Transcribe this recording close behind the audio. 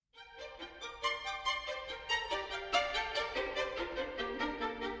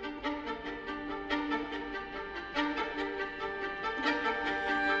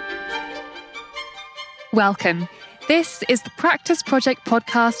Welcome. This is the Practice Project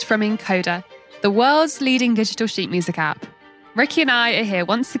podcast from Encoder, the world's leading digital sheet music app. Ricky and I are here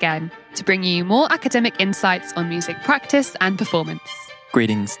once again to bring you more academic insights on music practice and performance.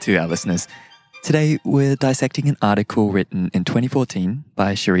 Greetings to our listeners. Today, we're dissecting an article written in 2014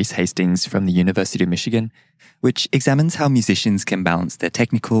 by Cherise Hastings from the University of Michigan, which examines how musicians can balance their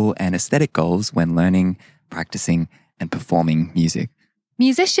technical and aesthetic goals when learning, practicing, and performing music.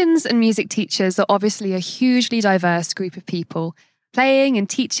 Musicians and music teachers are obviously a hugely diverse group of people, playing and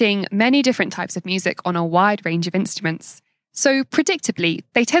teaching many different types of music on a wide range of instruments. So, predictably,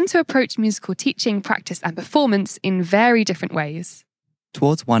 they tend to approach musical teaching, practice, and performance in very different ways.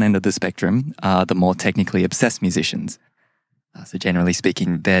 Towards one end of the spectrum are the more technically obsessed musicians. So generally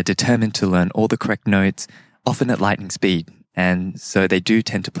speaking, they're determined to learn all the correct notes, often at lightning speed, and so they do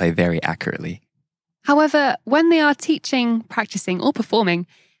tend to play very accurately. However, when they are teaching, practicing, or performing,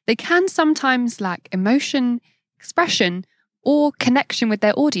 they can sometimes lack emotion, expression, or connection with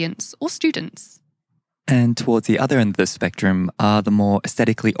their audience or students. And towards the other end of the spectrum are the more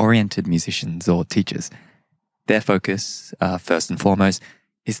aesthetically oriented musicians or teachers. Their focus, first and foremost,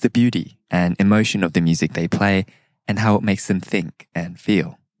 is the beauty and emotion of the music they play and how it makes them think and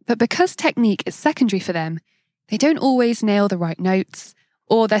feel. But because technique is secondary for them, they don't always nail the right notes,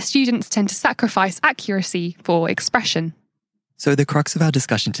 or their students tend to sacrifice accuracy for expression. So the crux of our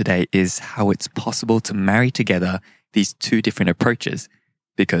discussion today is how it's possible to marry together these two different approaches,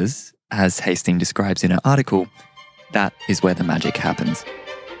 because, as Hastings describes in her article, that is where the magic happens.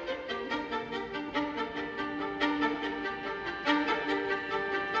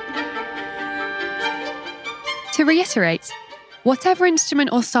 To reiterate, whatever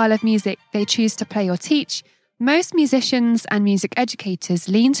instrument or style of music they choose to play or teach, most musicians and music educators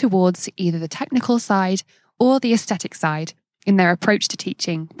lean towards either the technical side or the aesthetic side in their approach to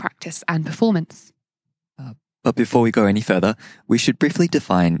teaching, practice, and performance. But before we go any further, we should briefly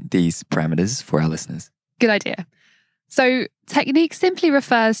define these parameters for our listeners. Good idea. So, technique simply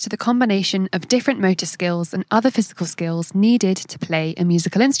refers to the combination of different motor skills and other physical skills needed to play a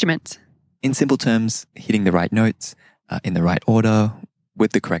musical instrument. In simple terms, hitting the right notes in the right order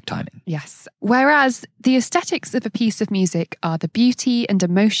with the correct timing. Yes. Whereas the aesthetics of a piece of music are the beauty and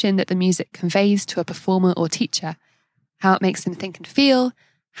emotion that the music conveys to a performer or teacher, how it makes them think and feel,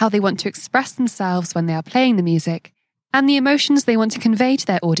 how they want to express themselves when they are playing the music, and the emotions they want to convey to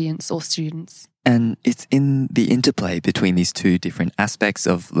their audience or students. And it's in the interplay between these two different aspects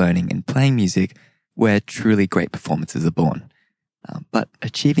of learning and playing music where truly great performances are born. But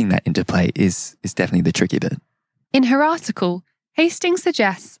achieving that interplay is definitely the tricky bit. In her article, Hastings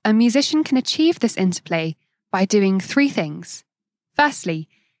suggests a musician can achieve this interplay by doing three things. Firstly,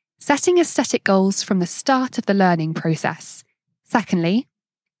 setting aesthetic goals from the start of the learning process. Secondly,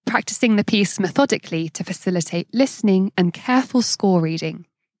 practicing the piece methodically to facilitate listening and careful score reading.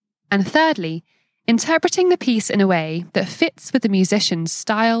 And thirdly, interpreting the piece in a way that fits with the musician's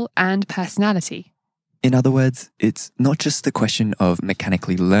style and personality. In other words, it's not just the question of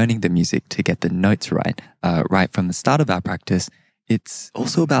mechanically learning the music to get the notes right from the start of our practice. It's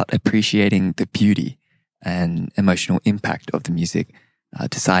also about appreciating the beauty and emotional impact of the music,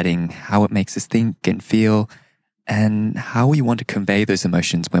 deciding how it makes us think and feel, and how we want to convey those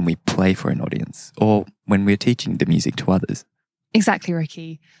emotions when we play for an audience or when we're teaching the music to others. Exactly,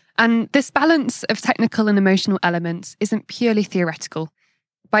 Ricky. And this balance of technical and emotional elements isn't purely theoretical.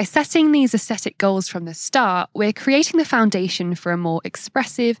 By setting these aesthetic goals from the start, we're creating the foundation for a more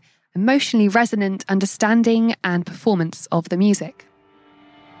expressive, emotionally resonant understanding and performance of the music.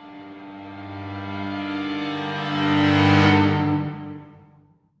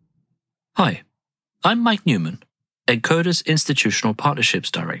 Hi, I'm Mike Newman, Encoder's Institutional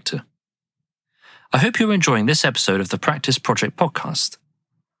Partnerships Director. I hope you're enjoying this episode of the Practice Project podcast.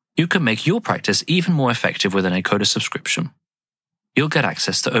 You can make your practice even more effective with an Encoder subscription. You'll get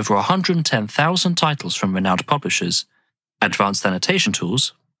access to over 110,000 titles from renowned publishers, advanced annotation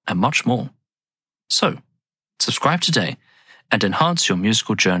tools, and much more. So, subscribe today and enhance your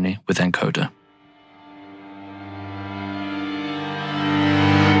musical journey with Encoder.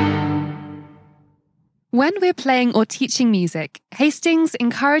 When we're playing or teaching music, Hastings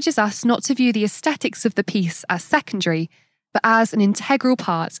encourages us not to view the aesthetics of the piece as secondary, but as an integral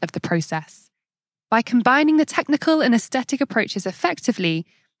part of the process. By combining the technical and aesthetic approaches effectively,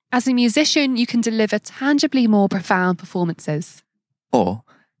 as a musician, you can deliver tangibly more profound performances. Or,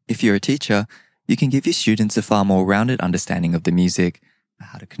 if you're a teacher, you can give your students a far more rounded understanding of the music,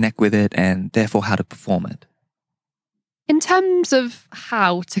 how to connect with it, and therefore how to perform it. In terms of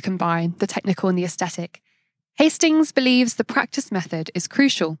how to combine the technical and the aesthetic, Hastings believes the practice method is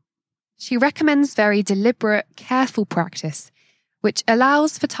crucial. She recommends very deliberate, careful practice, which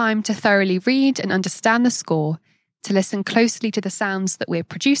allows for time to thoroughly read and understand the score, to listen closely to the sounds that we're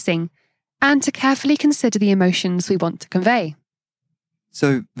producing, and to carefully consider the emotions we want to convey.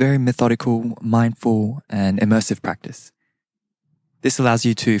 So, very methodical, mindful, and immersive practice. This allows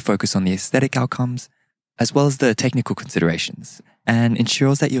you to focus on the aesthetic outcomes, as well as the technical considerations, and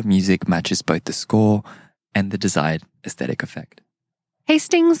ensures that your music matches both the score and the desired aesthetic effect.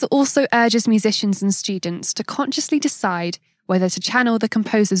 Hastings also urges musicians and students to consciously decide whether to channel the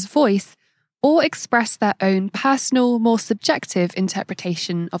composer's voice or express their own personal, more subjective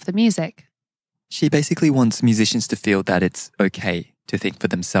interpretation of the music. She basically wants musicians to feel that it's okay to think for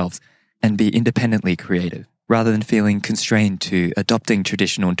themselves and be independently creative, rather than feeling constrained to adopting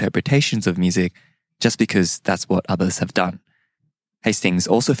traditional interpretations of music just because that's what others have done. Hastings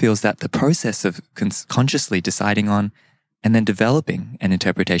also feels that the process of consciously deciding on and then developing an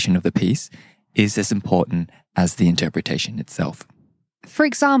interpretation of the piece is as important as the interpretation itself. For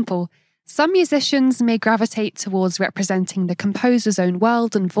example, some musicians may gravitate towards representing the composer's own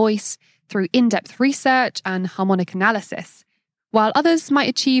world and voice through in-depth research and harmonic analysis, while others might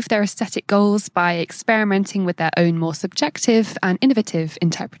achieve their aesthetic goals by experimenting with their own more subjective and innovative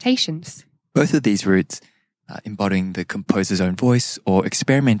interpretations. Both of these routes, embodying the composer's own voice or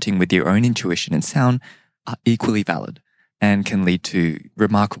experimenting with your own intuition and sound, are equally valid and can lead to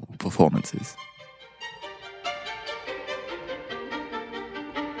remarkable performances.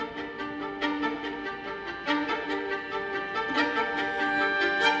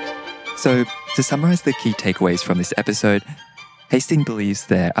 So, to summarize the key takeaways from this episode, Hastings believes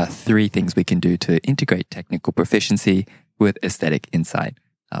there are 3 things we can do to integrate technical proficiency with aesthetic insight,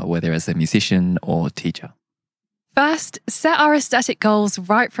 whether as a musician or teacher. First, set our aesthetic goals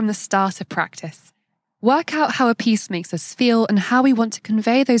right from the start of practice. Work out how a piece makes us feel and how we want to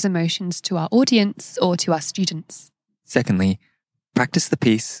convey those emotions to our audience or to our students. Secondly, practice the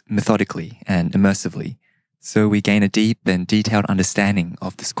piece methodically and immersively, so we gain a deep and detailed understanding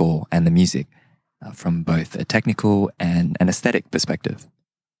of the score and the music from both a technical and an aesthetic perspective.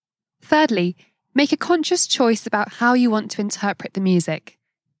 Thirdly, make a conscious choice about how you want to interpret the music.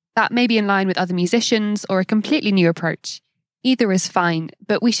 That may be in line with other musicians or a completely new approach. Either is fine,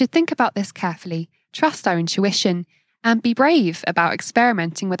 but we should think about this carefully, trust our intuition, and be brave about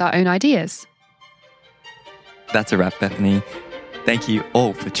experimenting with our own ideas. That's a wrap, Bethany. Thank you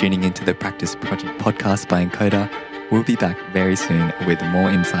all for tuning into the Practice Project podcast by Encoder. We'll be back very soon with more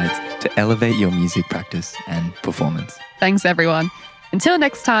insights to elevate your music practice and performance. Thanks, everyone. Until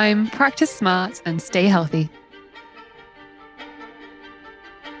next time, practice smart and stay healthy.